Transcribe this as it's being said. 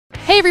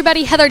Hey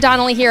everybody, Heather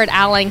Donnelly here at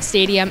Al Lang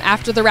Stadium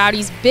after the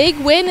Rowdies' big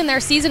win in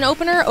their season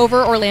opener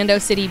over Orlando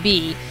City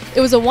B.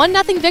 It was a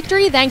 1-0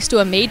 victory thanks to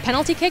a made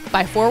penalty kick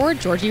by forward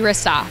Georgi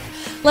Hristov.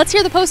 Let's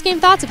hear the post-game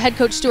thoughts of head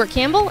coach Stuart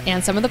Campbell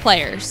and some of the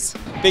players.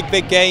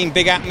 Big game,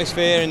 big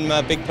atmosphere,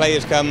 and big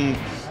players come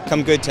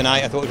good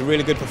tonight. I thought it was a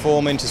really good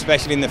performance,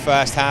 especially in the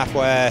first half,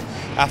 where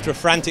after a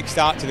frantic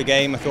start to the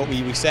game, I thought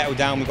we settled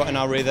down, we got in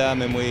our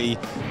rhythm, and we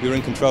were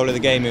in control of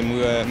the game, and we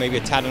were maybe a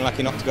tad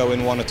unlucky not to go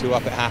in 1 or 2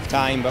 up at half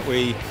time, but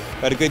we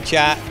had a good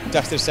chat,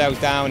 dusted ourselves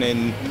down,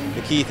 and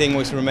the key thing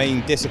was to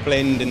remain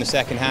disciplined in the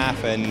second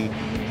half, and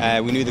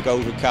we knew the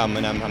goals would come,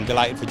 and I'm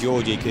delighted for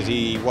Georgi because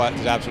he worked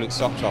his absolute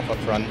socks off up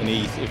front, and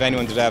if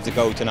anyone deserved a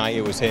goal tonight,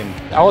 it was him.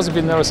 I was a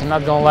bit nervous, I'm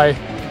not gonna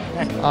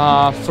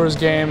lie. First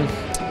game,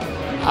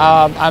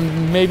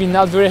 I'm maybe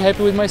not very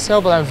happy with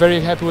myself, but I'm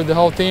very happy with the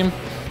whole team.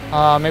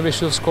 Maybe I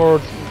should have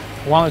scored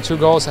 1 or 2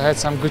 goals. I had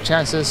some good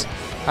chances.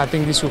 I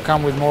think this will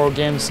come with more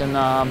games, and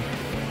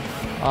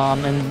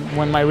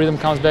when my rhythm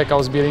comes back, I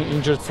was being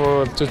injured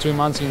for 2 or 3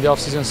 months in the off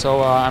season. So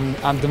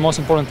the most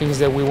important thing is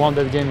that we won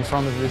that game in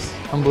front of this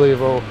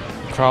unbelievable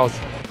crowd.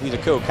 He's a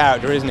cool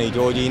character, isn't he,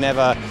 Georgi? He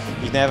never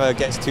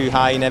gets too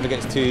high. He never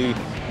gets too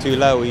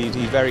low. He's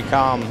very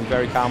calm. He's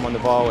very calm on the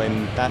ball,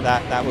 and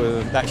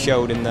that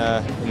showed in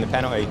the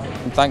penalty.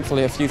 And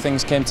thankfully, a few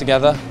things came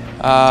together,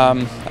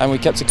 and we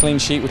kept a clean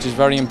sheet, which is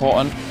very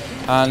important.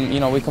 And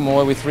we come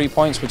away with 3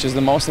 points, which is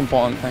the most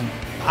important thing.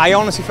 I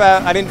honestly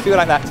didn't feel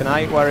like that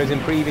tonight. Whereas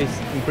in previous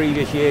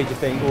years, you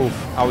think, "Oh,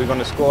 are we going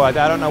to score?" I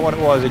don't know what it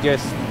was. I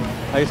just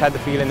had the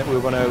feeling that we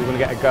were going to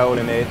get a goal,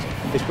 and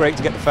it's great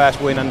to get the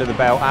first win under the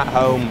belt at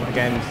home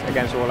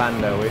against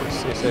Orlando.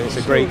 It's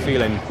a great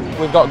feeling.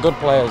 We've got good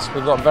players.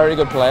 We've got very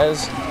good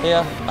players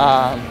here.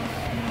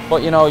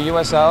 But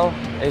USL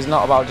is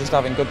not about just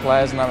having good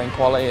players and having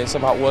quality. It's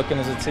about working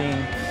as a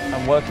team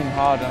and working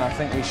hard. And I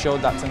think we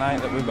showed that tonight,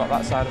 that we've got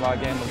that side of our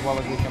game as well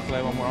as we can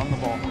play when we're on the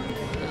ball.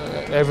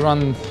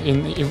 Everyone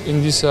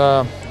in this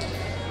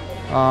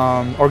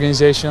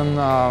organization,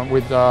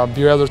 with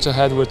Bureau to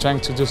head, we're trying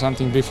to do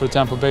something big for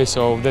Tampa Bay,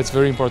 so that's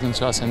very important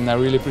to us, and I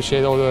really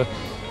appreciate all the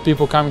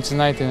people coming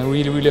tonight, and I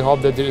really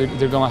hope that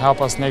they're going to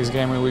help us next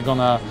game, and we're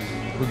gonna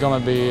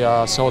be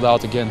sold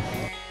out again.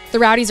 The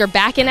Rowdies are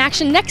back in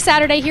action next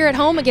Saturday here at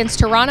home against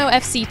Toronto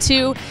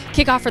FC2.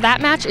 Kickoff for that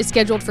match is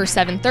scheduled for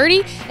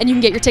 7:30, and you can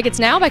get your tickets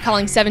now by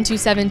calling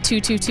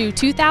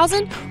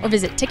 727-222-2000 or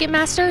visit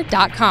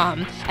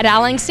Ticketmaster.com. At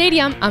Al Lang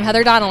Stadium, I'm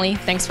Heather Donnelly.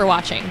 Thanks for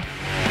watching.